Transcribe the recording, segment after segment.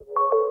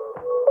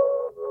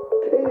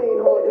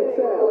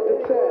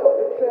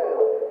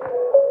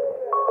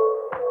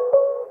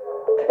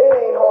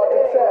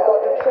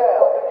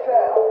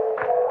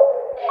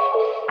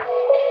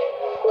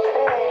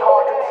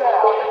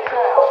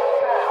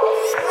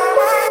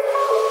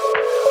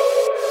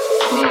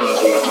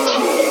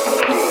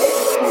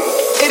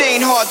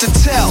To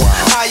tell,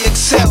 I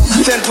excel,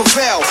 then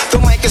prevail.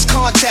 The mic is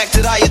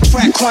contacted, I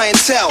attract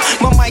clientele.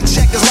 My mic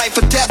check is life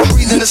or death,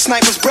 breathing a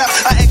sniper's breath.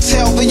 I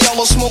exhale the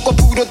yellow smoke of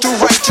Buddha through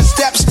righteous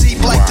steps,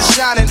 deep like the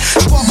shining.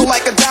 Sparkle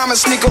like a diamond,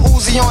 sneaker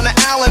Uzi on the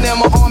island, and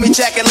my army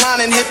jacket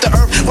lining hit the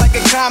earth like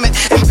a comet.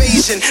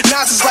 Invasion,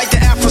 Nazis like the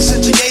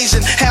Afrocentric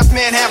Asian, half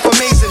man, half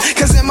amazing.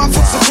 Cause in my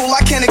physical,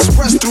 I can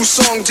express through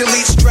song.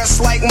 Delete stress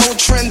like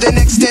Motrin, then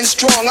extend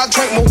strong. I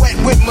drink my wet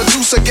with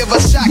Medusa, give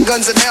us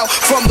shotguns in hell.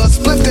 From the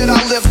split that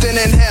I lived in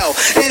hell.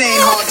 It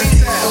ain't hard to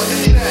tell.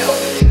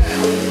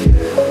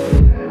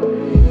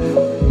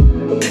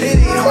 It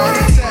ain't hard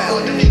to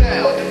tell. It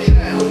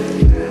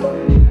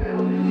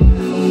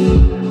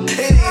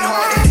ain't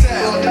hard to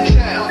tell.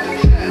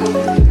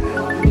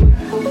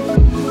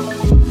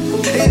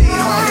 It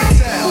ain't hard to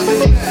tell.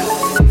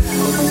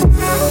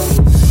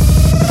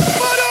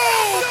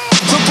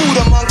 The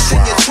Buddha monks in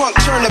your trunk,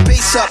 turn the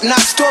bass up. Not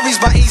stories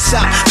by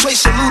Aesop.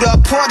 Place your loot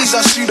up, parties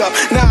I shoot up.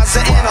 Nas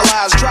I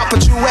analyze, drop a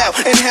jewel.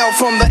 Inhale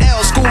from the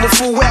L, school of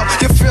full well.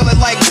 You feel it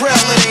like Braille,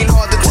 it ain't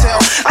hard to tell.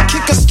 I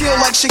kick a skill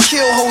like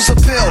Shaquille holds a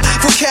pill.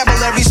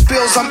 Vocabulary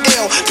spills, I'm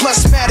ill.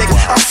 Plasmatic,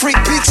 I freak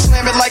beats,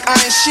 slam it like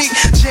iron sheet.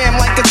 Jam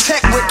like a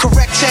tech with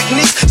correct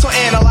technique. So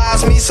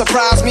analyze me,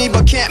 surprise me,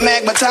 but can't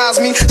magnetize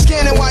me.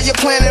 Scanning while you're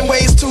planning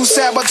ways to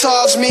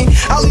sabotage me.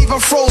 I'll even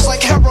froze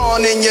like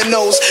heroin in your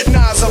nose.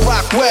 Nas I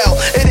rock well,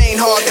 it ain't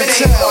hard to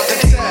tell.